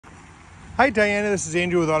Hi Diana, this is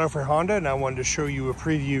Andrew with Auto for Honda, and I wanted to show you a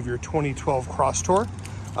preview of your 2012 Crosstour.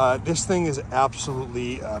 This thing is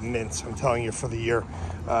absolutely mint, I'm telling you, for the year.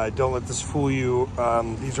 Don't let this fool you.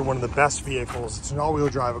 These are one of the best vehicles. It's an all-wheel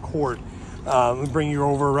drive Accord. Let me bring you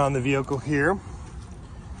over around the vehicle here.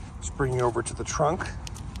 Let's bring you over to the trunk.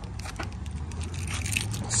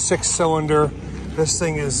 6-cylinder. This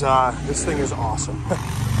thing is awesome.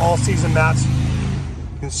 All season mats.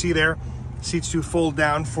 You can see there. Seats do fold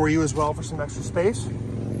down for you as well for some extra space.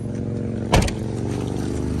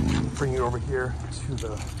 Bring you over here to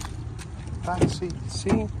the back seat. See,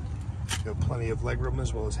 you have plenty of legroom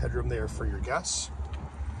as well as headroom there for your guests.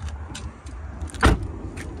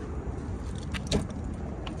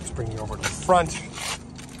 Let's bring you over to the front.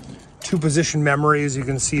 2-position memory, as you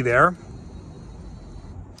can see there.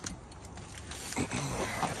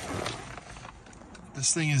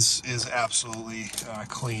 This thing is absolutely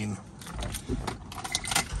clean.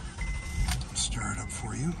 Start it up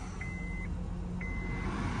for you.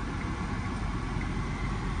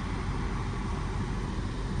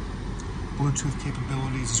 Bluetooth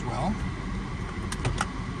capabilities as well.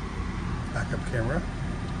 Backup camera.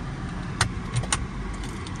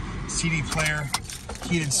 CD player,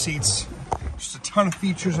 heated seats. Just a ton of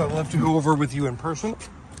features I'd love to go over with you in person.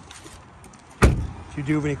 If you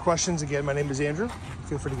do have any questions, again, my name is Andrew.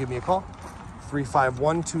 Feel free to give me a call.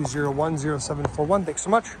 351-201-0741. Thanks so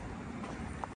much.